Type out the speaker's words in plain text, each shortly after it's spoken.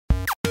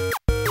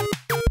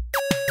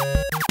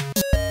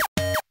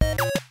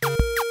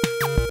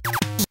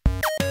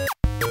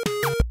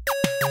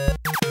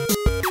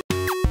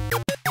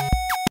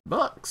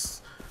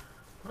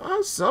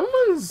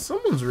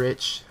Someone's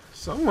rich.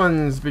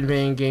 Someone's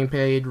been getting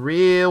paid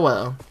real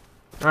well.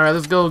 Alright,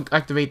 let's go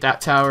activate that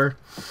tower.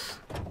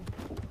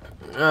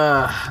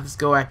 Let's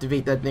go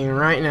activate that thing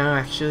right now,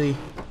 actually.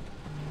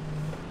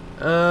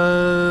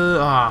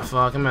 Oh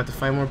fuck, I'm gonna have to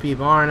fight more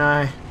people, aren't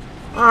I?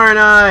 Aren't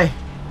I?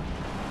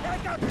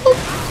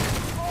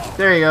 Oop.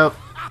 There you go.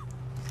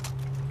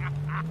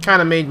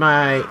 Kinda made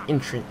my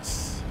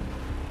entrance.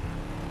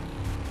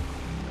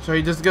 So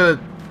you just gotta...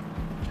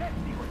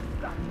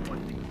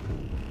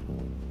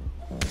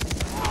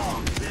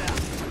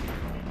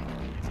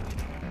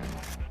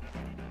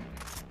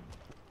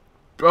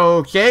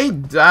 Okay,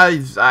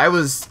 I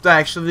was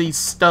actually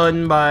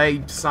stunned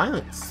by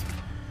silence.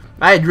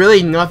 I had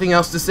really nothing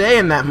else to say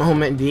in that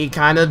moment. They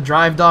kind of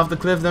drove off the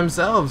cliff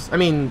themselves. I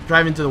mean,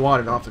 drive into the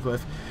water, not off the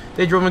cliff.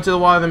 They drove into the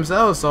water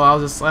themselves, so I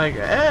was just like,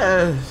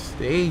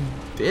 they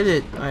did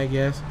it, I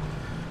guess.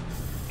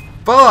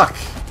 Fuck!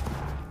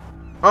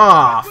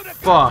 Ah, oh,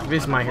 fuck.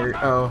 This might hurt.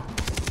 Oh.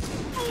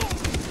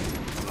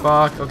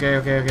 Fuck.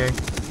 Okay.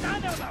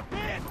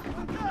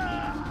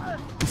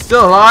 He's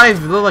still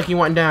alive? It looked like he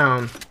went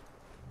down.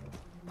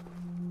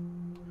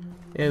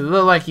 It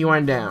looked like he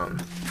went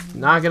down.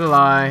 Not gonna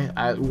lie,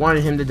 I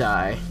wanted him to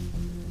die.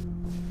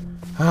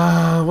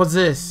 What's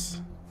this?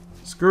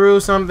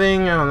 Screw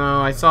something? I don't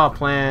know. I saw a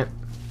plant.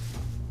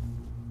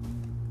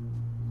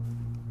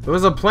 There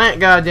was a plant,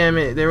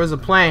 goddammit. There was a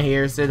plant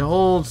here. It said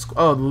hold.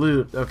 Oh,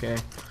 loot. Okay.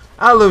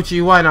 I'll loot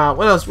you. Why not?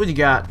 What else? What you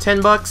got?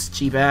 10 bucks?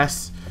 Cheap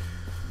ass.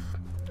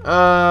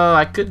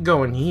 I could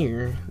go in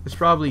here. There's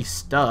probably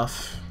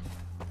stuff.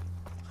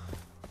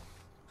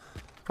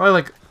 Probably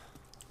like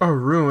a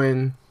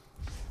ruin.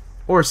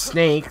 Or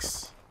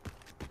snakes.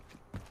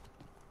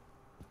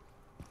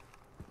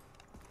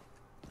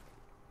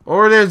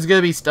 Or there's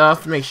gonna be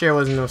stuff to make sure it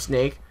wasn't no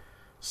snake.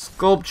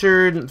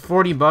 Sculptured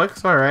 40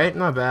 bucks. Alright,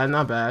 not bad,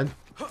 not bad.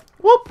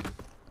 Whoop!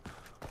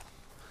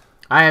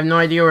 I have no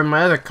idea where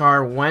my other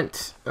car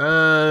went.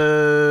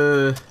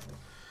 It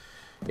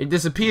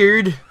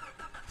disappeared.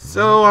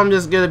 So I'm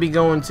just gonna be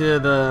going to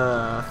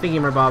the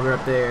thingy-mabobber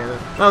up there.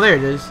 Oh, there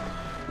it is.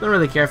 Don't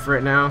really care for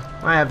it now.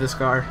 I have this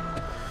car.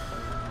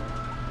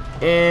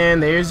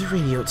 And there's the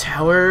radio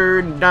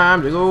tower.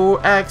 Time to go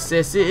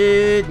access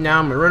it. Now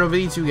I'm gonna run over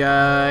these two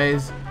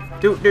guys.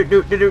 Do.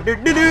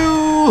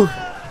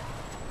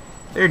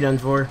 They're done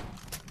for.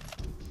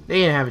 They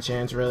didn't have a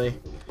chance, really.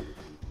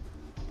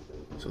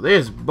 So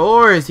there's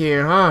boars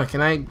here, huh?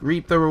 Can I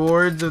reap the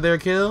rewards of their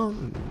kill?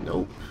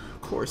 Nope.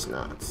 Of course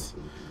not.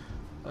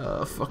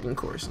 Fucking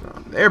course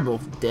not. They're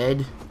both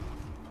dead.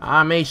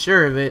 I made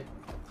sure of it.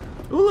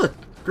 Ooh, look.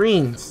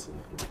 Greens.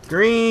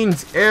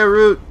 Greens.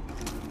 Arrowroot.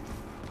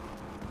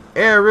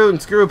 Arrowroot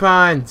and screw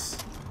pines.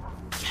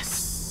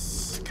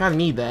 Yes. Kinda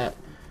need that.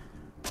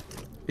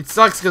 It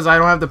sucks because I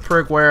don't have the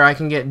perk where I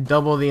can get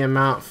double the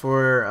amount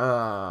for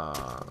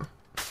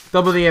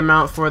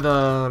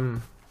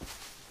the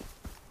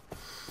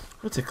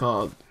what's it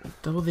called?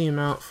 Double the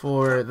amount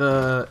for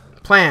the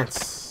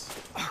plants.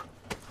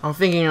 I'm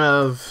thinking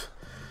of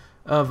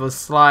a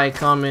sly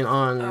comment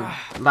on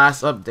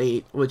last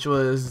update, which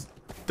was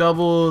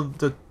double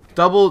the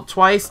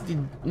twice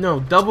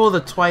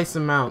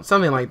amount,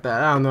 something like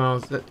that. I don't know.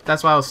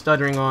 That's why I was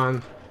stuttering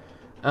on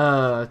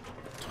twice.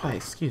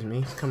 Excuse me,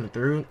 it's coming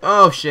through.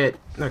 Oh shit.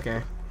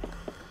 Okay.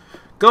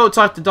 Go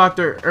talk to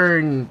Dr.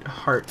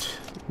 Earnhardt.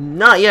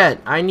 Not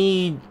yet. I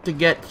need to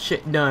get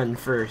shit done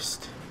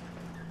first.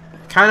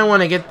 Kind of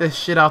want to get this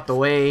shit out the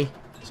way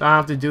so I don't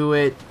have to do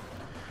it.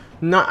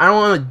 No, I don't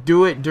want to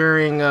do it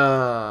during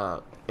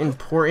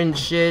important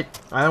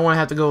shit. I don't want to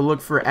have to go look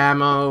for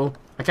ammo.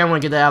 I kind of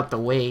want to get that out the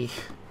way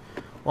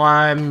while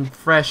I'm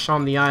fresh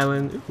on the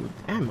island. Ooh,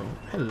 ammo.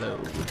 Hello.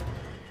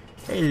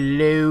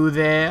 Hello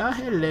there.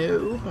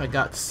 Hello. I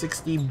got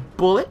 60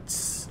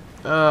 bullets.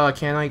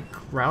 Can I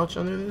crouch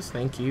under this?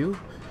 Thank you.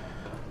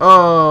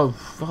 Oh,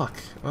 fuck.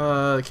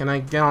 Can I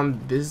get on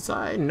this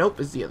side?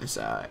 Nope, it's the other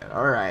side.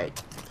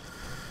 Alright.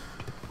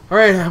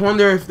 Alright, I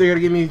wonder if they're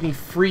gonna give me anything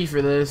free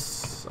for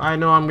this. I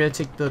know I'm gonna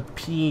take the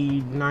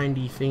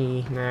P90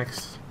 thingy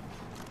next.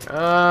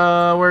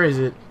 Where is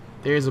it?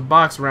 There's a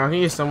box around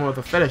here, someone with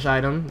a fetish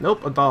item.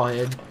 Nope, a doll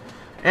head.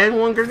 And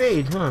one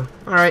grenade, huh?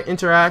 Alright,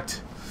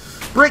 interact.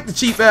 Break the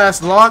cheap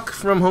ass lock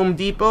from Home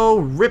Depot,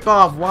 rip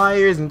off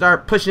wires, and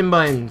start pushing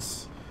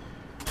buttons.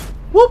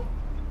 Whoop!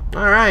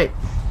 Alright.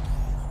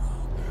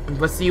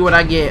 Let's see what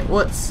I get.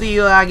 Let's see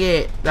what I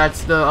get.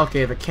 That's the,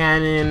 okay, the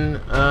cannon.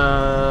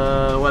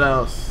 What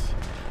else?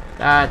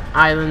 That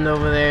island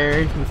over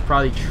there. There's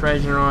probably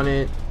treasure on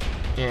it.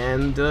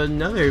 And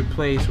another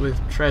place with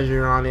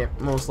treasure on it,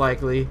 most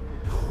likely.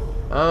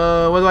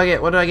 What do I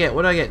get? What do I get?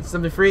 What do I get?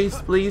 Something free,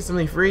 please?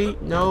 Something free?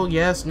 No,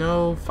 yes,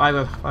 no.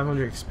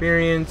 500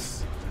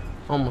 experience.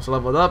 Almost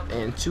leveled up.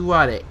 And 2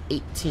 out of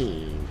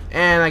 18.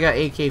 And I got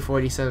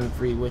AK-47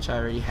 free, which I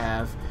already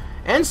have.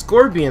 And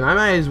Scorpion. I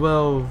might as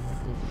well.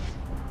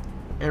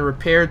 And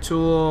repair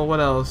tool. What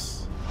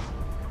else?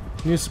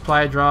 New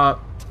supply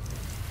drop.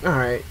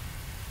 Alright.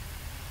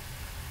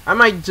 I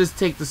might just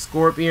take the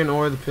Scorpion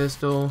or the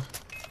pistol.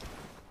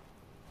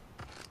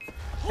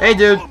 Hey,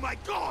 dude.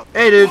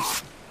 Hey, dude.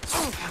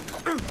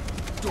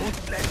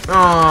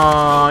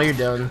 Oh, you're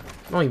done.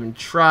 Don't even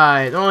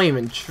try. Don't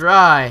even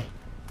try.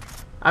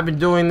 I've been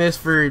doing this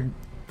for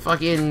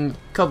fucking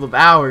couple of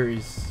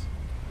hours.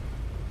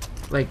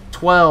 Like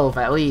 12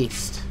 at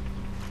least.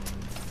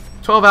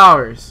 12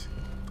 hours.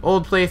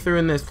 Old playthrough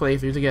and this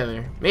playthrough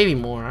together. Maybe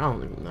more. I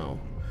don't even know.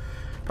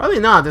 Probably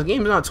not. The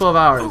game's not 12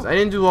 hours. I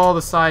didn't do all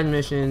the side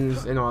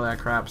missions and all that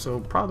crap,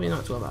 so probably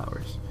not 12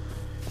 hours.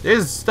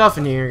 There's stuff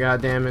in here,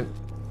 goddammit.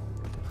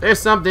 There's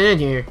something in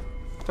here.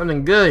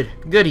 Something good.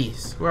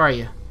 Goodies. Where are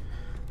you?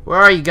 Where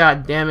are you,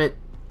 goddammit?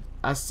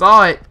 I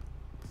saw it.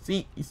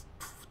 See?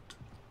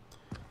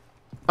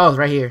 Oh, it's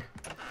right here.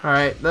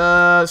 Alright,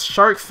 the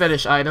shark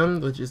fetish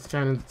item, which is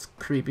kind of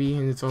creepy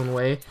in its own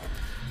way.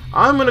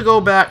 I'm gonna go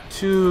back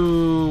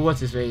to... what's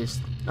his face?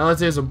 Unless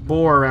there's a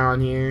boar around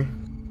here.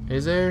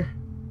 Is there?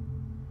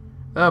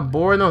 A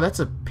boar? No, that's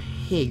a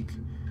pig.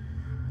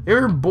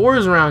 There were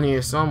boars around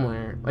here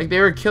somewhere. Like, they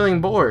were killing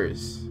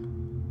boars.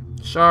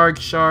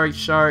 Sharks.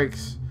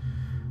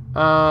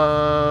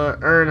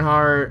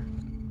 Earnhardt.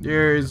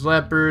 There's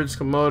leopards,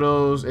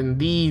 komodos, and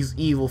these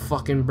evil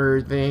fucking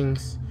bird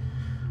things.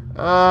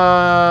 Where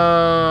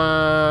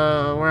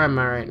am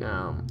I right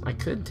now? I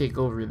could take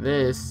over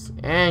this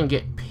and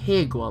get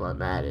pig while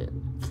I'm at it.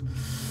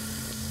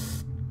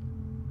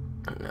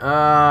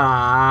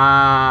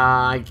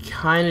 I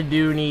kind of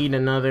do need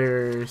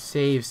another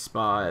save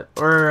spot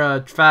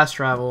or fast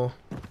travel.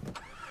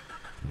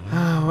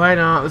 Why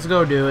not? Let's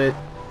go do it.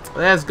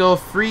 Let's go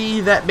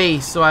free that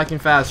base so I can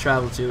fast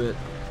travel to it.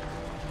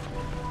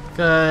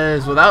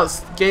 Because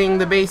without getting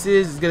the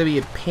bases, it's gonna be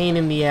a pain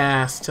in the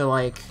ass to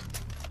like.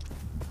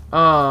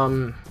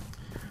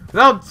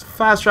 Without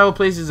fast travel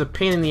places, a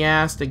pain in the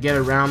ass to get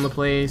around the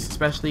place,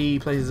 especially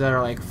places that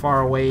are like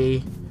far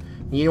away.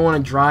 You don't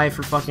want to drive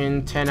for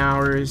fucking 10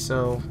 hours,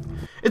 so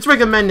it's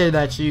recommended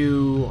that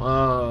you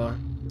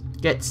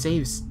get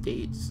save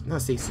states.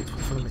 Not save states. What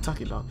the fuck am I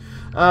talking about?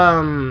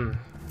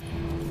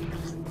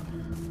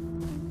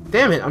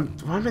 Damn it!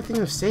 Why am I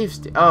thinking of save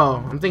state? Oh,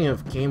 I'm thinking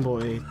of Game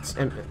Boy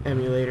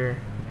emulator.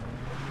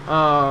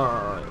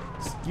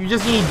 You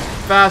just need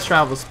fast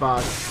travel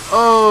spots.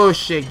 Oh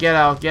shit! Get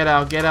out! Get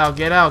out! Get out!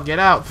 Get out! Get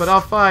out! Put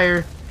out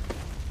fire!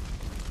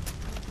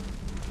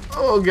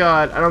 Oh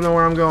god! I don't know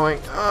where I'm going.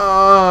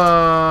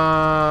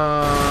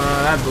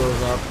 That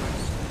blows up.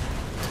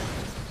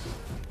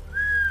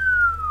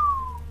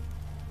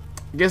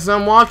 Guess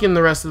I'm walking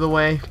the rest of the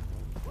way.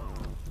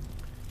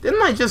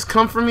 Didn't I just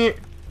come from here?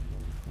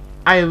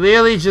 I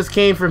literally just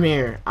came from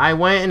here. I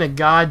went in a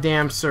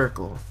goddamn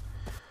circle.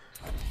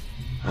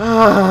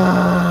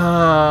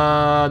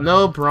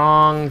 Nope,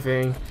 wrong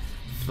thing.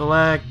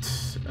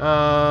 Select.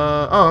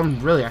 Oh,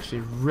 I'm really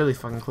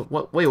fucking close.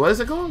 What? Wait, what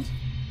is it called?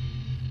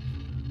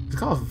 It's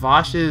called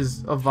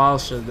Vash's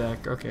Valsha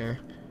deck. Okay.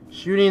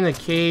 Shooting the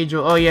cage.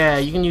 Oh yeah,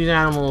 you can use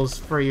animals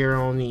for your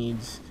own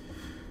needs.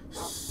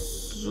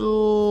 So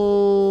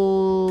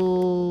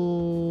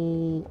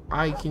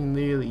I can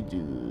literally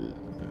do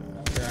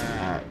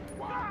that.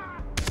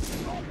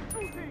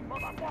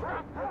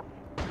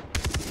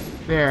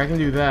 There, I can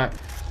do that.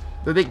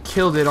 But they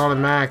killed it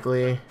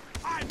automatically.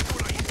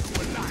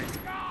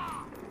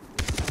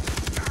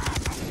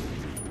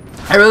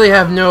 I really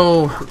have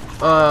no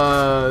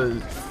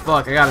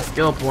fuck, I got a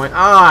skill point.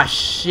 Ah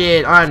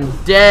shit, I'm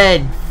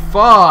dead.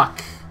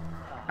 Fuck.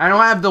 I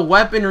don't have the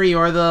weaponry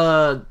or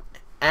the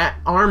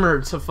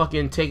armor to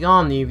fucking take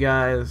on you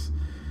guys.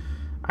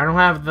 I don't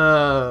have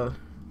the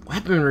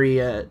weaponry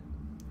yet.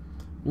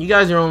 You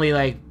guys are only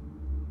like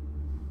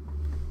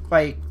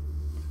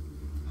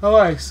how do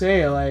I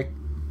say it, like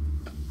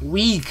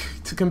weak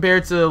to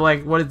compare to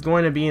like what it's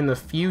going to be in the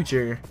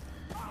future.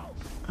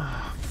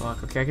 Oh,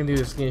 fuck. Okay, I can do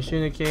this again. Shoot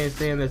in the case,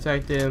 stay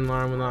undetected, and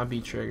alarm will not be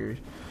triggered.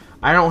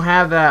 I don't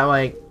have that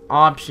like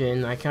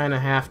option. I kind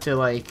of have to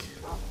like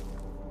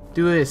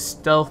do it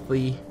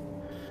stealthily.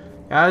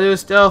 Gotta do it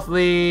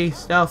stealthily,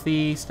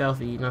 stealthy,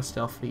 not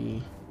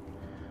stealthy.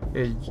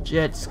 There's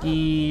jet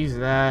skis.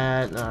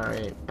 That. All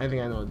right. I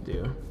think I know what to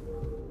do.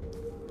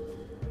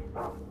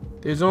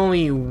 There's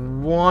only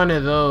one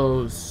of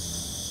those,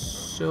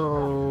 so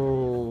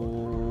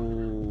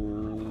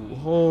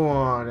hold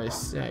on a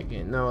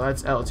second. No,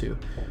 that's L2.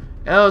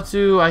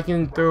 L2, I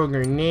can throw a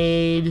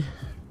grenade.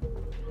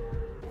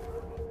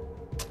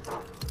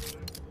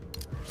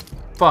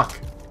 Fuck.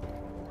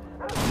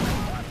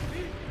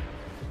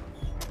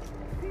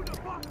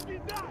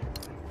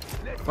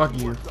 Fuck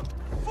you.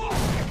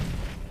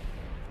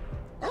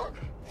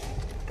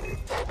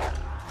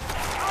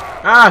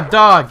 Ah,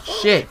 dog,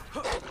 shit.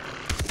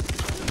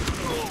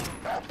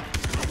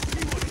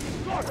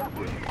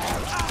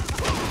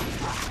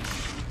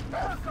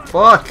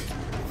 Fuck!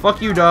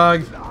 Fuck you,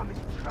 dog!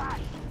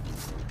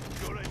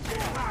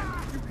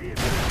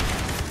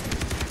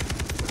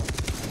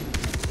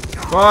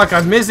 Fuck,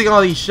 I'm missing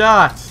all these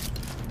shots!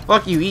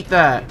 Fuck you, eat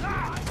that!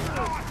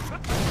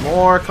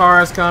 More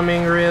cars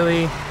coming,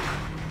 really?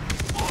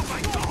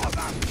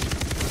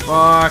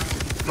 Fuck!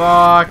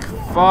 Fuck!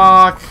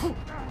 Fuck!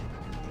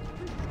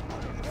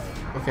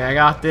 Okay, I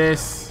got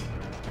this.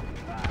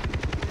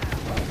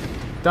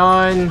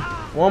 Done.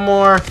 One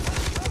more.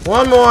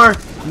 One more.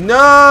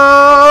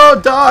 No,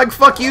 dog.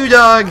 Fuck you,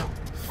 dog.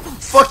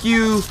 Fuck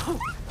you.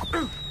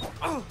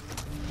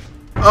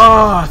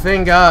 Oh,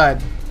 thank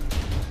God.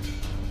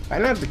 I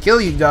didn't have to kill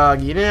you,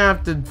 dog. You didn't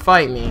have to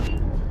fight me.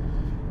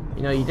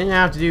 You know, you didn't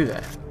have to do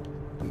that.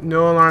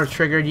 No alarm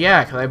triggered.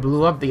 Yeah, because I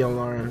blew up the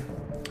alarm.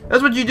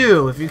 That's what you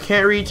do. If you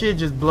can't reach it,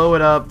 just blow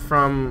it up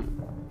from...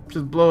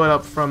 Just blow it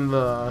up from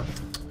the...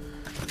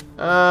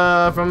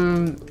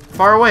 from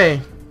far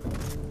away.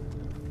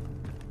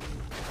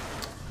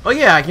 Oh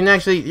yeah, I can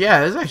actually...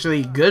 Yeah, this is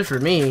actually good for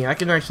me. I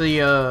can actually,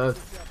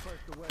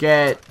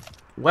 get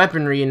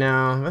weaponry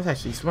now. That's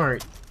actually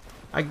smart.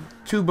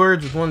 Two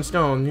birds with one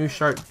stone. New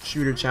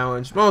sharpshooter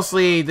challenge.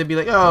 Mostly, they'd be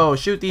like, oh,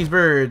 shoot these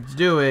birds.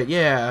 Do it.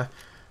 Yeah.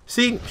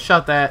 See?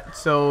 Shot that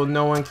so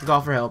no one can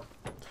call for help.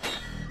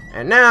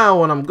 And now,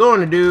 what I'm going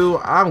to do,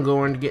 I'm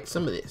going to get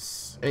some of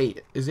this. Hey,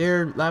 is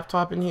there a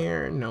laptop in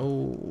here?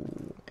 No.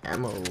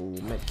 Ammo.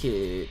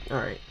 Medkit.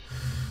 Alright.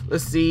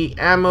 Let's see.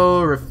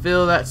 Ammo.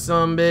 Refill that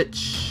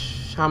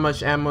sumbitch. How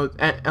much ammo?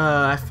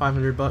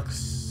 500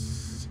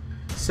 bucks.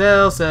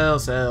 Sell, sell,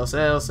 sell,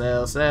 sell,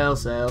 sell, sell,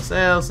 sell,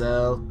 sell,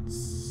 sell.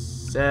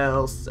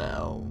 Sell,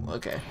 sell.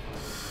 Okay.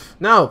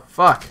 No,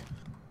 fuck.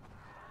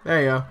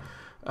 There you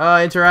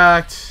go.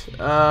 Interact.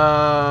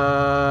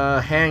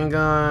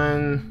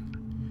 Handgun.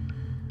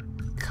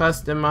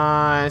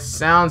 Customize.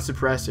 Sound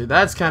suppressor.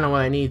 That's kind of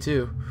what I need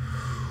too.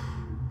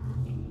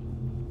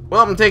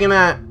 Well, I'm taking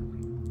that.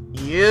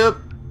 Yep.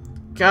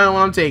 Kind of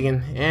what I'm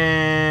taking.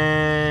 And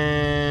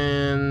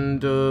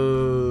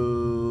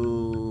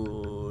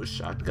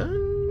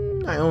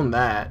shotgun. I own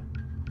that.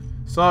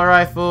 Assault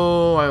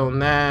rifle, I own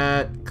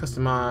that.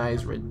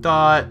 Customize red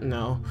dot,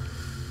 no.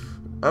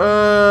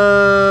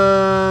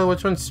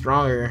 Which one's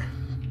stronger?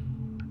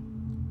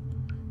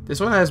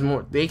 This one has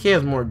more. The AK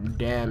has more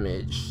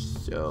damage,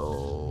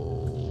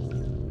 so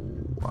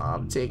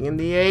I'm taking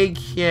the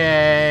AK.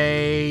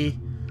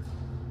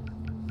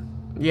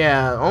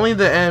 Yeah, only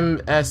the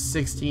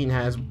MS-16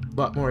 has a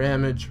lot more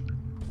damage.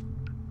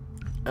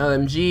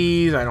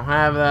 LMGs, I don't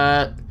have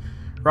that.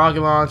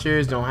 Rocket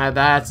launchers, don't have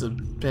that.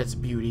 That's a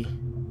beauty.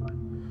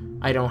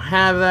 I don't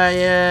have that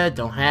yet.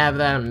 Don't have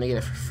that. I'm gonna get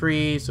it for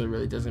free, so it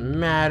really doesn't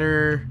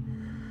matter.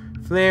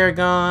 Flare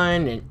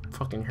gun, it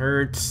fucking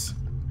hurts.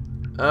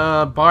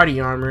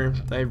 Body armor.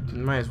 I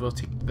might as well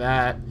take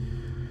that.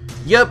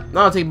 Yep,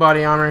 I'll take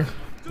body armor.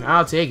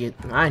 I'll take it.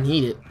 I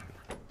need it.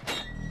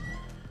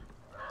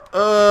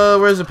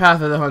 Where's the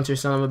Path of the Hunter,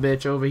 son of a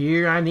bitch? Over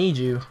here. I need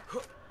you.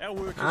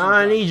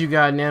 I need you,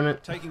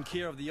 goddammit. Taking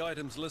care of the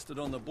items listed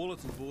on the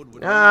bulletin board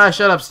would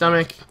shut up,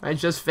 stomach. I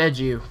just fed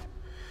you.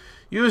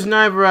 Use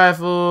sniper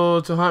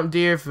rifle to hunt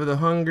deer for the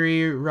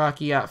hungry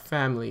Rakyat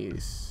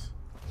families.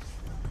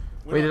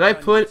 Wait, did I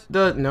put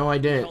the... No, I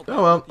didn't.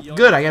 Oh, well.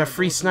 Good, I got a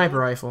free sniper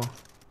rifle.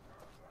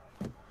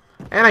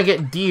 And I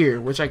get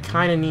deer, which I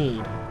kind of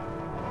need.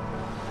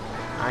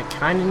 I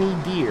kind of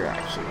need deer,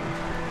 actually.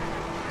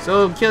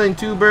 So, I'm killing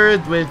 2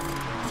 birds with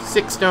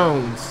 6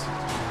 stones.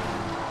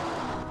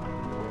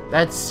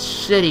 That's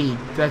shitty.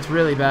 That's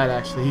really bad,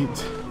 actually.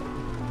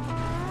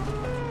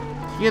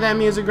 Hear that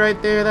music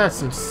right there? That's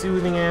some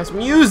soothing ass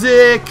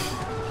music.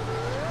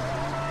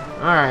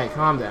 Alright,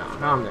 calm down,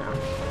 calm down.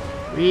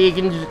 We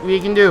can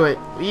do it.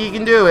 We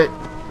can do it.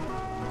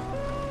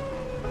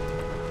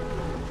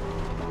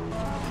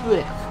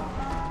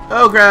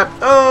 Oh crap.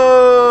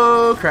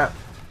 Oh crap.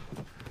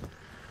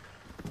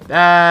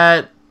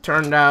 That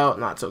turned out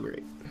not so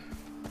great.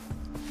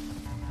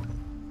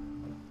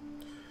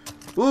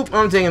 Oop,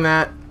 I'm taking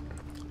that.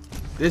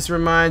 This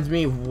reminds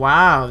me,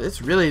 wow, this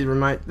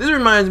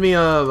reminds me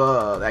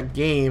of that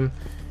game.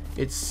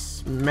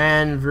 It's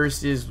Man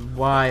vs.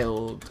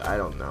 Wild. I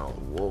don't know.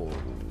 Whoa.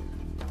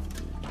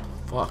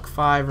 Fuck,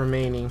 5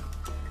 remaining.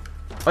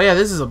 Oh yeah,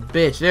 this is a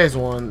bitch. There's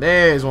one.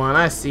 There's one.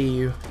 I see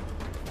you.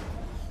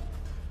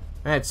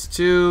 That's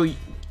 2.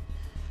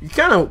 You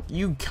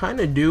kind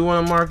of do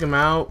want to mark them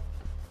out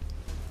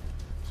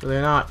so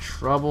they're not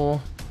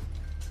trouble.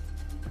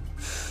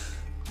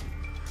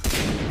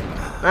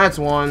 That's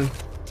 1.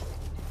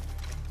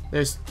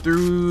 There's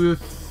 2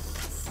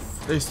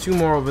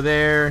 more over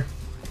there.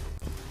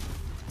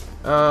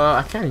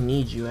 I kind of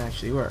need you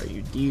actually. Where are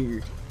you,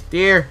 deer?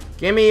 Deer,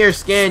 give me your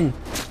skin.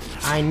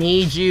 I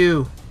need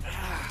you.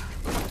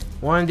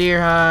 1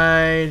 deer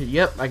hide.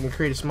 Yep, I can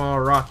create a small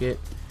rocket.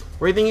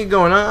 Where do you think you're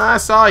going? I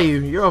saw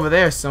you. You're over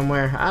there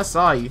somewhere. I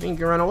saw you. You think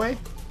you can run away?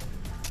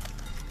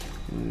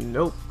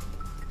 Nope.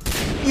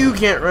 You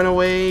can't run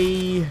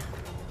away.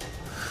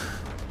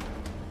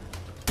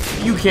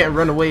 You can't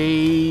run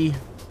away.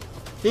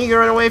 Think you can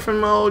run away from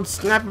my old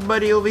sniper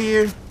buddy over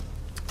here?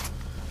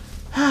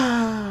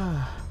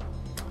 Can't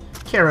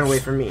run away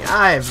from me.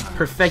 I have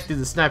perfected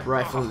the sniper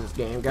rifle in this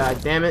game. God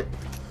damn it!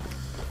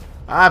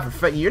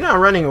 You're not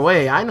running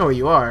away. I know where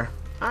you are.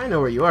 I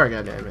know where you are.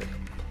 God damn it!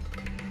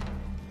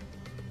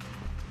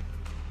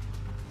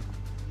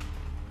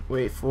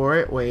 Wait for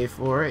it. Wait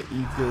for it.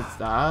 You could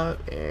stop.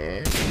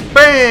 And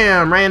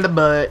bam! Right in the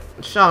butt.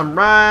 Shot him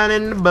right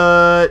in the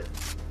butt.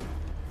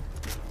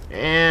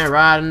 And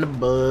right in the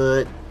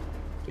butt.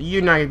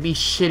 You're not gonna be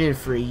shitting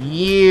for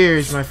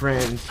years, my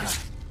friend.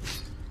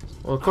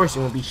 Well, of course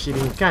you won't be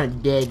shitting. You're kind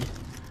of dead.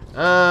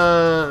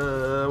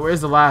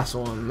 Where's the last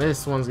one?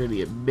 This one's gonna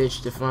be a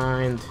bitch to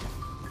find.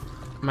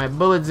 My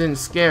bullets didn't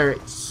scare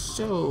it,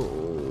 so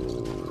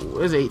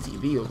there's an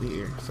ATV over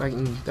here. So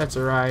that's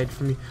a ride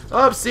for me.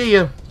 Oh, see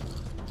ya.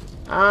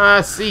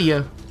 I see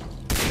ya.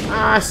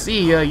 I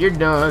see ya. You're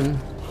done.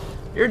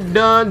 You're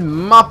done.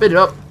 Mop it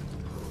up.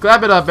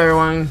 Clap it up,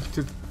 everyone.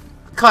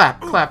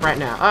 Clap. Clap right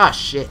now. Ah,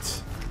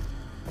 shit.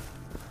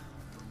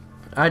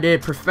 I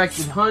did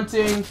perfected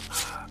hunting.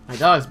 My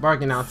dog's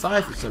barking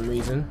outside for some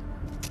reason.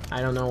 I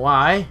don't know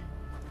why.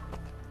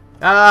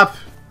 Shut up.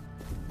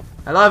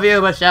 I love you,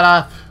 but shut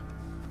up.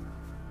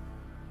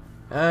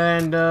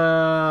 And,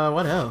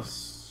 what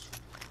else?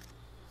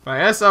 I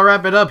guess I'll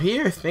wrap it up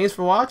here. Thanks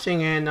for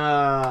watching, and,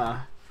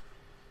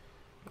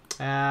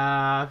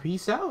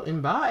 peace out,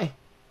 and bye.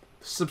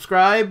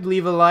 Subscribe,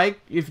 leave a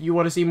like if you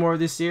want to see more of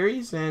this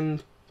series,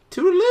 and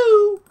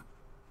toodaloo!